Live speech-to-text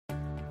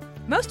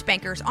Most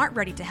bankers aren't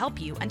ready to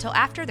help you until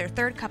after their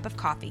third cup of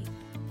coffee.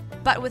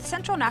 But with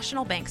Central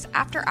National Bank's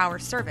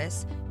after-hours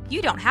service,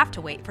 you don't have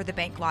to wait for the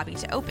bank lobby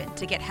to open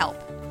to get help.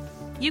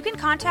 You can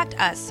contact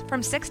us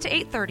from 6 to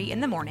 8:30 in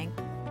the morning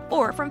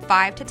or from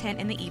 5 to 10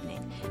 in the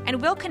evening,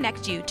 and we'll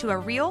connect you to a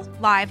real,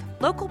 live,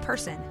 local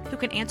person who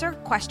can answer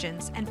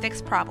questions and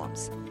fix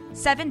problems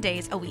 7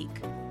 days a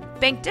week.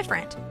 Bank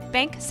different.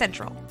 Bank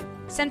Central.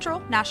 Central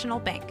National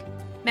Bank.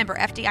 Member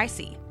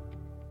FDIC.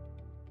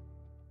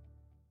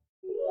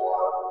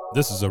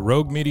 This is a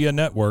Rogue Media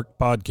Network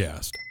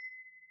podcast.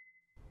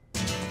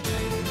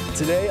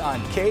 Today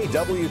on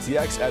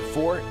KWTX at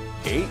 4,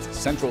 8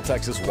 Central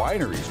Texas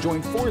wineries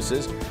join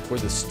forces for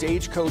the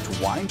Stagecoach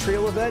Wine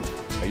Trail event.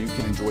 Now you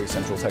can enjoy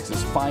Central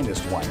Texas'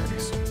 finest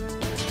wineries.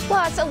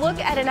 Plus, a look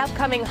at an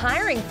upcoming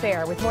hiring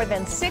fair with more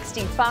than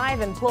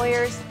 65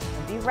 employers.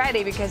 Be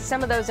ready because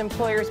some of those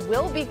employers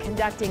will be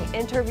conducting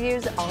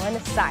interviews on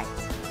site.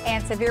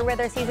 And severe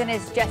weather season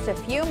is just a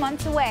few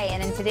months away.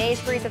 And in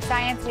today's Breeze of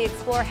Science, we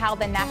explore how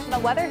the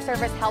National Weather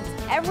Service helps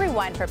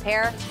everyone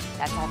prepare.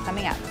 That's all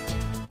coming up.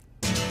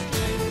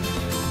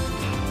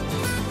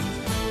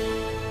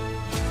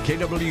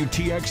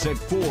 KWTX at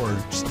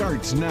 4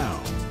 starts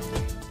now.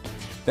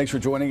 Thanks for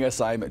joining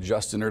us. I'm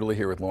Justin Erdely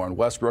here with Lauren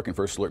Westbrook and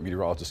First Alert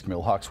meteorologist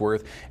Camille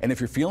Hawksworth. And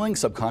if you're feeling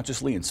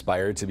subconsciously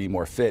inspired to be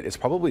more fit, it's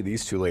probably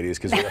these two ladies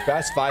because for the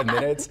past 5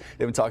 minutes,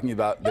 they've been talking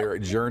about their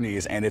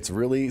journeys, and it's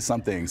really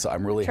something. So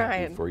I'm really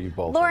happy for you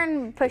both.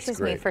 Lauren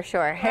pushes me for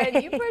sure.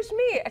 You push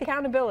me.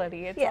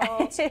 Accountability.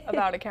 It's all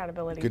about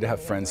accountability. Good to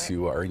have friends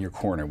who are in your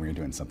corner when you're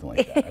doing something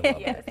like that. I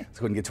love it. Let's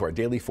go ahead and get to our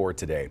daily for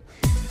today.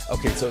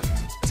 Okay, so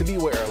to be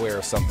aware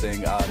of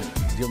something,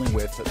 dealing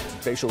with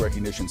facial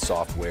recognition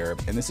software,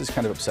 and this is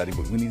kind of upsetting,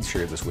 but we need to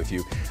share this with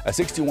you. A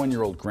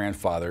 61-year-old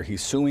grandfather,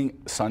 he's suing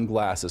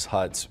Sunglasses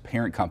Hut's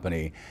parent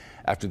company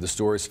after the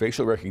store's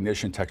facial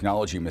recognition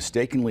technology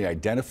mistakenly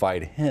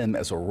identified him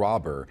as a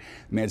robber.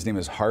 The man's name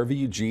is Harvey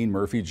Eugene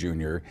Murphy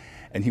Jr.,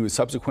 and he was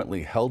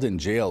subsequently held in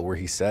jail where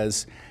he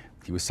says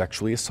he was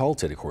sexually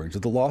assaulted, according to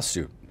the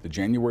lawsuit. The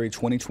January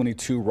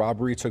 2022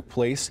 robbery took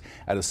place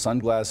at a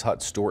Sunglass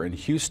Hut store in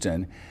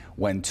Houston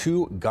when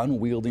two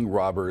gun-wielding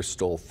robbers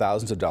stole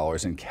thousands of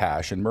dollars in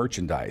cash and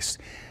merchandise.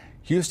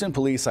 Houston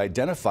police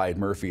identified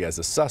Murphy as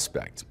a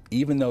suspect,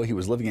 even though he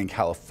was living in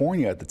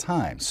California at the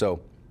time.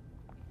 So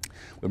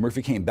when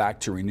Murphy came back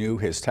to renew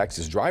his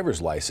Texas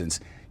driver's license,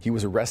 he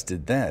was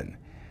arrested then.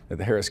 Now,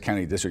 the Harris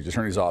County District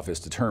Attorney's Office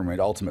determined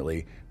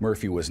ultimately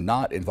Murphy was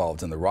not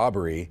involved in the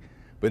robbery,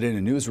 but in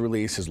a news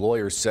release, his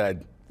lawyers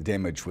said the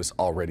damage was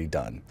already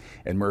done.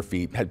 And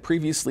Murphy had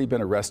previously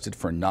been arrested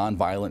for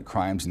nonviolent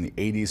crimes in the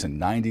 80s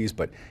and 90s,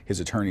 but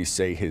his attorneys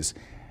say he's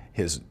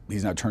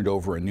now turned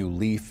over a new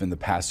leaf in the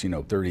past,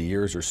 30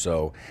 years or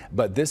so.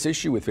 But this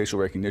issue with facial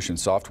recognition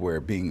software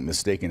being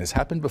mistaken has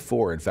happened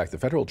before. In fact, the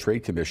Federal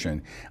Trade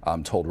Commission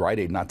told Rite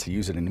Aid not to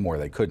use it anymore.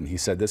 They couldn't. He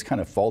said this kind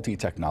of faulty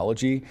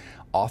technology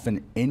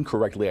often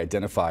incorrectly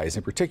identifies,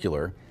 in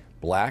particular,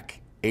 Black,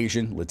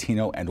 Asian,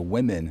 Latino, and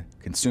women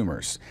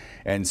consumers.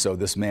 And so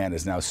this man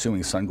is now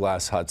suing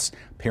Sunglass Hut's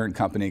parent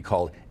company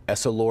called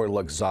Essilor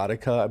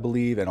Luxottica, I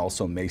believe, and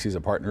also Macy's,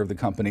 a partner of the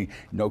company.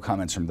 No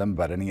comments from them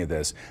about any of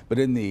this. But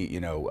in the,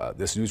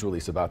 this news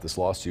release about this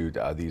lawsuit,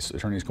 these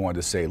attorneys go on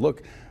to say,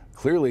 look,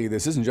 clearly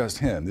this isn't just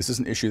him. This is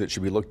an issue that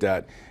should be looked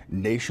at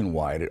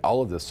nationwide at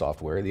all of this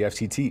software. The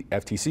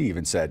FTC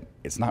even said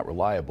it's not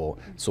reliable.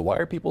 So why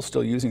are people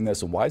still using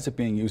this, and why is it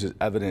being used as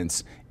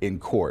evidence in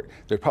court?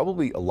 There's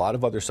probably a lot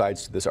of other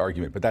sides to this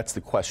argument, but that's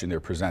the question they're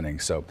presenting.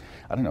 So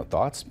I don't know,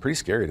 thoughts? Pretty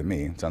scary to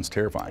me. It sounds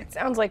terrifying. It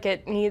sounds like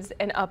it needs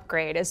an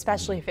upgrade,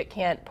 especially if it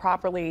can't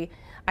properly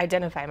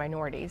identify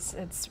minorities.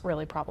 It's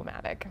really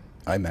problematic.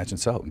 I imagine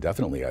so.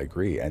 Definitely, I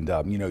agree. And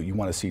you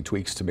want to see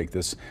tweaks to make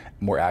this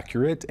more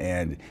accurate.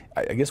 And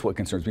I guess what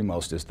concerns me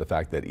most is the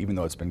fact that even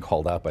though it's been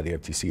called out by the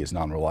FTC as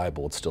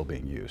non-reliable, it's still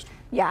being used.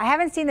 Yeah, I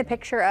haven't seen the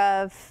picture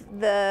of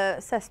the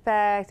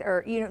suspect,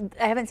 or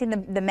I haven't seen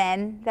the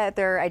men that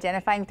they're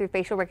identifying through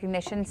facial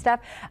recognition stuff.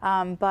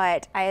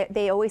 But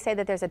they always say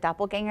that there's a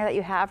doppelganger that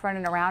you have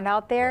running around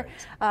out there.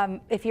 Right.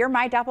 If you're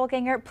my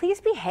doppelganger, please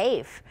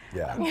behave.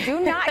 Yeah. Do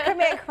not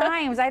commit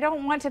crimes. I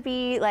don't want to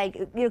be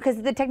because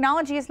the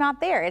technology is not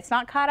there. It's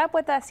not caught up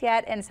with us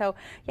yet. And so,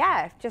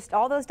 just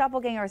all those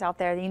doppelgangers out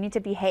there, you need to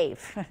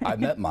behave. I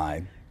met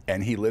mine,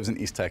 and he lives in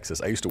East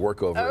Texas. I used to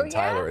work over in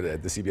Tyler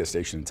at the CBS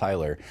station in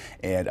Tyler,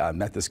 and I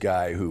met this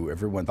guy who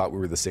everyone thought we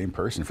were the same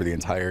person for the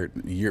entire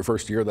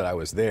first year that I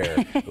was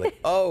there. Like,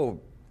 oh,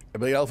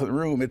 the elephant in the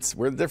room,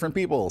 we're different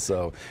people.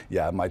 So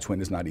yeah, my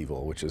twin is not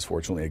evil, which is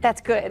fortunately a good That's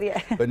good,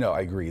 yeah. But no,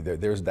 I agree.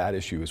 There's that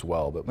issue as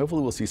well. But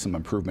hopefully we'll see some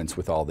improvements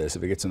with all this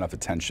if it gets enough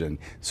attention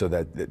so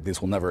that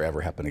this will never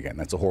ever happen again.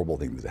 That's a horrible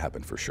thing to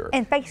happen for sure.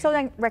 And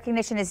facial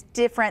recognition is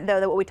different though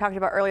than what we talked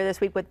about earlier this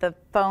week with the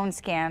phone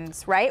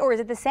scans, right? Or is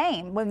it the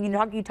same? When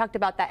you talked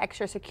about that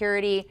extra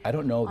security. I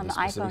don't know the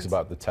specifics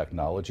about the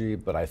technology,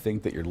 but I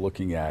think that you're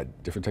looking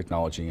at different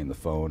technology in the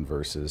phone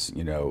versus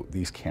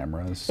these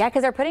cameras. Yeah,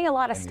 because they're putting a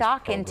lot of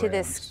stock into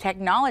this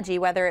technology,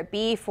 whether it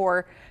be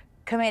for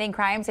committing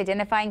crimes,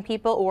 identifying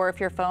people, or if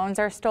your phones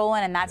are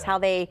stolen, and that's how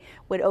they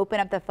would open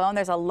up the phone.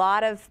 There's a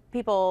lot of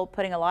people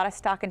putting a lot of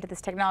stock into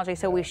this technology,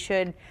 so we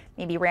should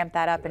maybe ramp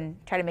that up and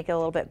try to make it a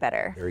little bit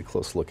better. Very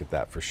close look at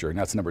that for sure.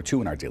 Now it's number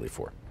 2 in our Daily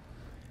 4.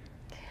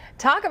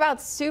 Talk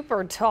about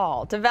super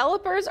tall.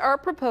 Developers are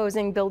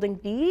proposing building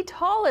the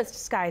tallest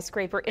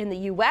skyscraper in the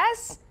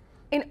U.S.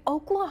 in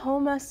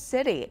Oklahoma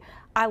City.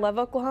 I love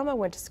Oklahoma,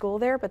 went to school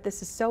there, but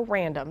this is so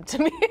random to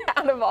me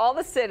out of all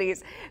the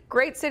cities.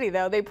 Great city,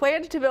 though. They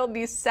planned to build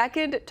the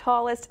second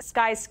tallest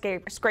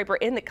skyscraper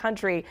in the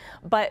country,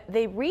 but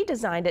they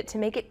redesigned it to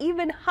make it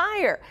even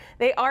higher.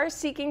 They are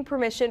seeking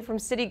permission from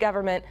city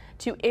government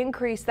to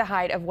increase the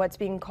height of what's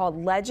being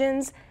called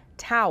Legends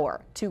Tower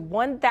to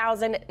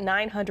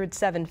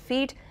 1,907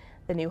 feet.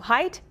 The new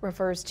height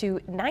refers to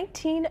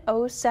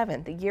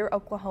 1907, the year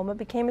Oklahoma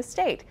became a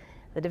state.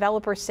 The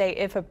developers say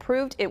if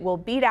approved, it will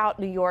beat out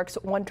New York's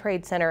One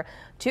Trade Center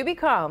to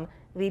become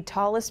the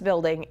tallest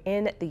building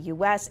in the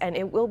U.S., and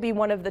it will be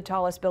one of the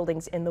tallest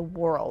buildings in the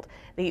world.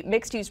 The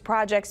mixed-use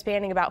project,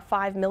 spanning about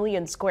 5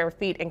 million square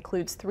feet,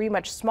 includes 3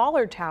 much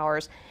smaller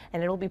towers,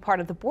 and it'll be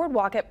part of the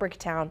boardwalk at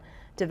Bricktown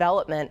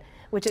development,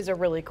 which is a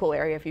really cool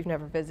area if you've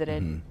never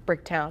visited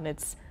Bricktown.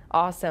 It's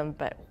awesome,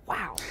 but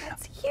wow,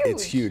 that's huge.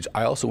 It's huge.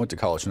 I also went to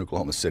college in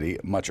Oklahoma City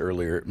much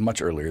earlier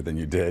than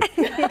you did.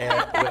 To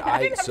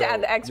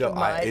add the extra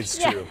mile. It's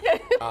true.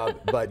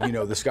 But you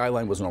know, the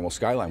skyline was a normal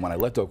skyline when I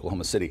left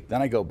Oklahoma City.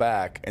 Then I go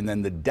back, and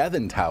then the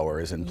Devon Tower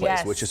is in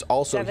place, which is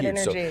also Devon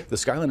huge. Energy. So the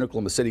skyline in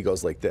Oklahoma City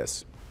goes like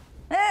this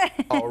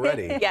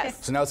already.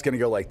 Yes. So now it's going to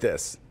go like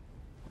this.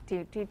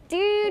 You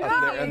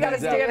gotta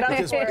stand up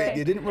Because for it.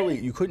 it didn't really,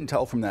 you couldn't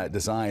tell from that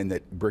design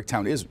that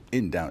Bricktown is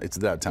it's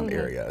the downtown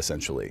area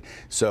essentially.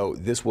 So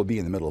this will be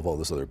in the middle of all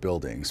those other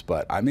buildings.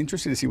 But I'm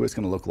interested to see what it's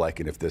going to look like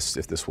and if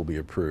this will be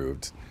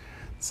approved.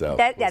 So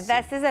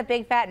this is a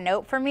big fat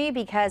note for me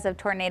because of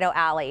Tornado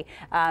Alley.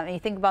 And you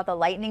think about the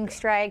lightning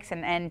strikes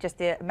and just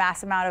the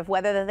mass amount of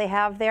weather that they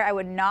have there. I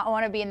would not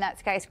want to be in that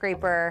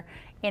skyscraper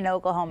in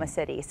Oklahoma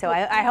City. So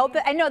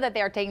I know that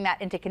they are taking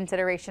that into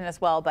consideration as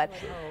well, but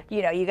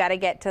you know, you got to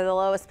get to the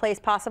lowest place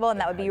possible, and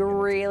that would be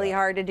really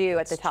hard to do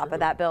at the top of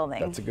that building.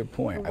 That's a good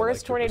point. The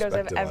worst tornadoes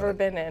I've ever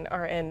been in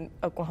are in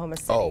Oklahoma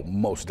City. Oh,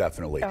 most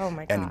definitely. Oh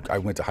my God. And I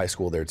went to high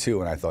school there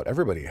too, and I thought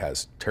everybody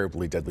has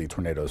terribly deadly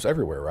tornadoes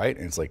everywhere, right?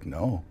 And it's like,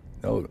 no,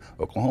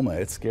 Oklahoma,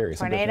 it's scary.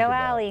 Tornado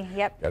Alley,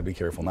 yep. Gotta be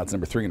careful. And that's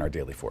number 3 in our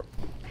Daily 4.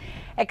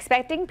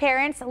 Expecting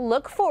parents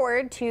look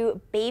forward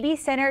to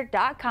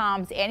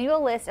BabyCenter.com's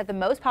annual list of the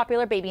most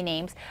popular baby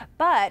names.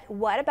 But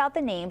what about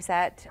the names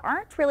that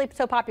aren't really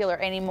so popular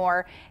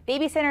anymore?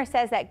 Baby Center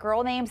says that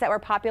girl names that were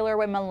popular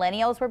when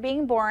millennials were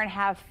being born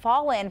have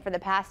fallen for the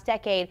past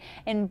decade,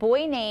 and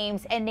boy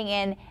names ending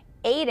in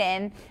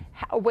Aiden,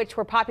 which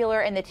were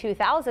popular in the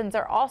 2000s,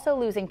 are also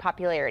losing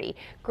popularity.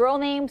 Girl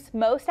names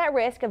most at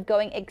risk of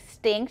going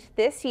extinct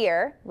this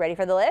year. Ready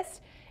for the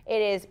list? It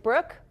is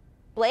Brooke,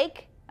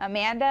 Blake,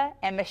 Amanda,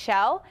 and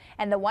Michelle.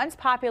 And the once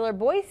popular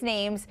boys'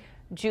 names,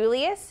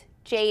 Julius,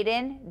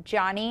 Jaden,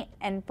 Johnny,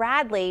 and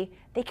Bradley,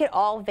 they could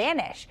all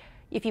vanish.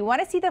 If you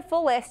want to see the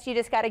full list, you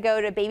just got to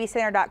go to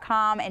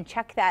BabyCenter.com and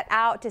check that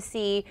out to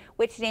see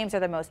which names are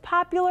the most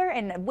popular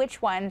and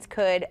which ones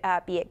could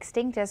be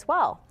extinct as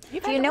well.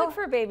 You've had to look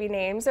for baby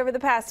names over the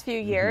past few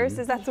years.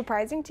 Is that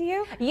surprising to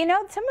you? You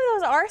know, some of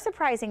those are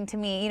surprising to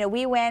me. You know,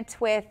 we went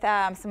with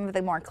some of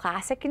the more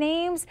classic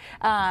names.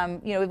 You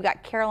know, we've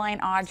got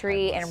Caroline,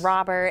 Audrey, and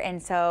Robert, and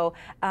so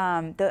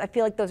I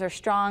feel like those are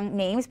strong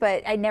names,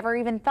 but I never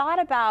even thought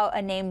about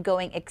a name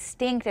going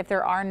extinct if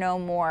there are no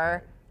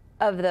more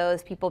of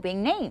those people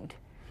being named.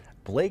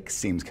 Blake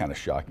seems kind of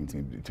shocking to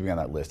me to be on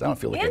that list. I don't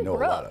feel like I know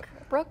Brooke. a lot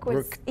of. Brooke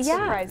was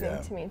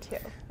surprising to me too.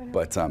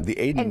 But the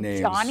Aiden and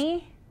names.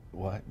 Johnny.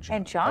 What?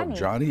 And Johnny. Oh,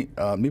 Johnny?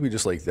 Maybe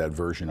just like that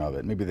version of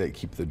it. Maybe they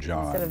keep the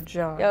John. Instead of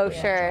John. Oh,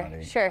 Yeah.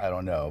 sure, sure. I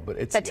don't know, but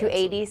it's. Is that too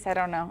 80s? I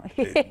don't know.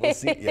 We'll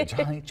see. Yeah,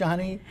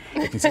 Johnny.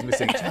 If you see me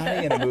saying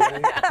Johnny in a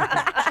movie,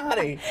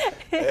 Johnny.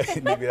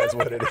 Maybe that's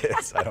what it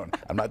is.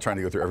 I'm not trying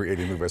to go through every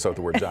 80 movie I saw with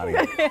the word Johnny.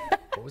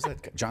 What was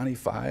that? Johnny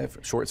 5?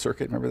 Short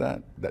Circuit? Remember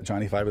that? That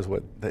Johnny 5 is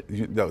what?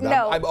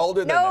 No. I'm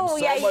older than them. I'm so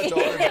much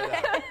older than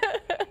that.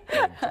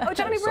 Oh,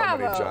 Johnny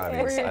Bravo. So many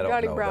Johnnies. I don't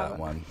Johnny know Bravo. that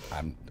one.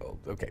 I'm old.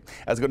 Okay.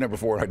 Let's go to number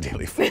 4 on our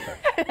Daily 4.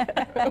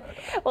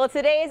 Well,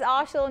 today is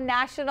also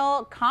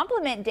National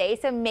Compliment Day,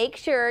 so make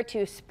sure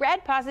to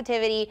spread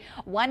positivity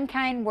one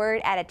kind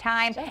word at a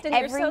time. Justin,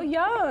 you're so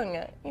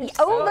young.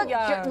 Look,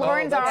 young.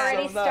 Lauren's that's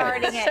already so nice.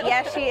 starting it.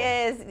 Yes, she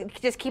is.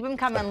 Just keep them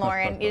coming,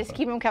 Lauren. You just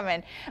keep them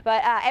coming.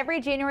 But every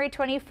January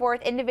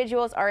 24th,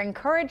 individuals are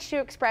encouraged to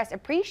express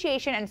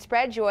appreciation and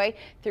spread joy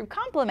through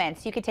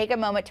compliments. You can take a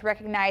moment to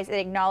recognize and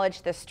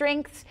acknowledge the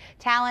strengths,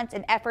 talents,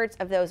 and efforts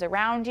of those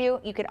around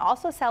you. You can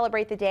also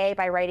celebrate the day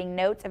by writing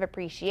notes of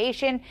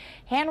appreciation.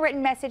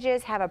 Handwritten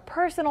messages have a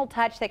personal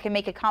touch that can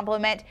make a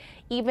compliment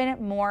even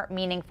more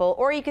meaningful.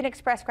 Or you can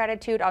express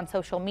gratitude on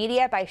social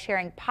media by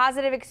sharing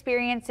positive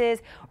experiences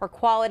or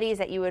qualities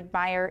that you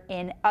admire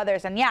in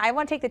others. And yeah, I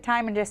want to take the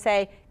time and just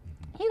say,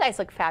 You guys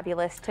look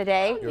fabulous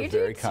today. You're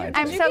very kind.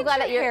 I'm so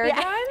glad that you're hair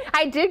done?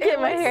 I did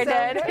get my hair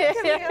done.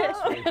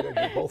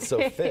 You're both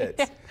so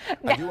fit.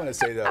 I do want to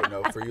say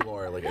though, for you,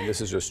 Laura, and this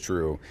is just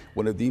true,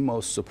 one of the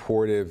most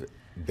supportive,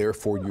 there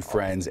for you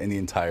friends in the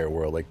entire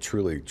world.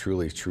 Truly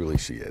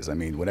she is. I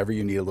mean, whenever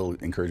you need a little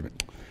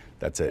encouragement,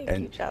 that's it.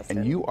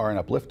 And you are an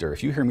uplifter.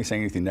 If you hear me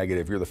saying anything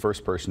negative, you're the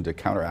first person to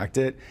counteract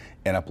it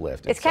and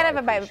uplift. It's kind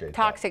of a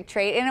toxic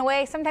trait in a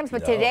way sometimes,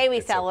 but today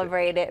we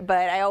celebrate it.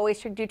 But I always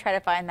do try to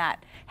find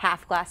that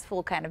half glass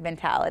full kind of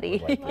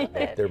mentality.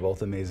 They're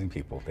both amazing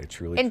people. They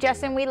truly. And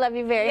Justin, we love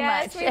you very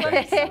much. We love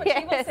you so much.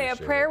 He will say a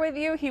prayer with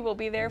you. He will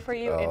be there for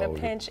you in a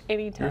pinch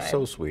anytime. You're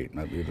so sweet.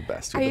 You're the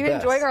best. Are you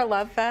enjoying our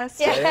love fest?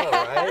 Yeah,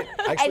 right?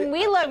 Actually, and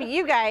we love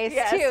you guys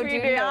too. We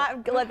Do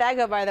not let that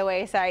go by the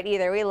wayside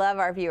either. We love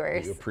our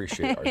viewers. We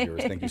appreciate our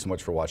viewers. Thank you so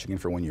much for watching and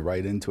for when you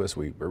write into us.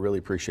 We really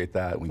appreciate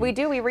that. When we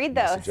do. We read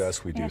those. Message us.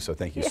 We do. So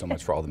thank you so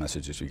much for all the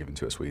messages you've given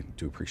to us. We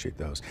do appreciate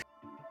those.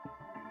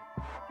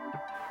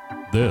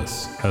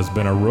 This has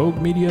been a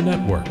Rogue Media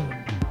Network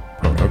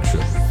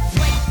production.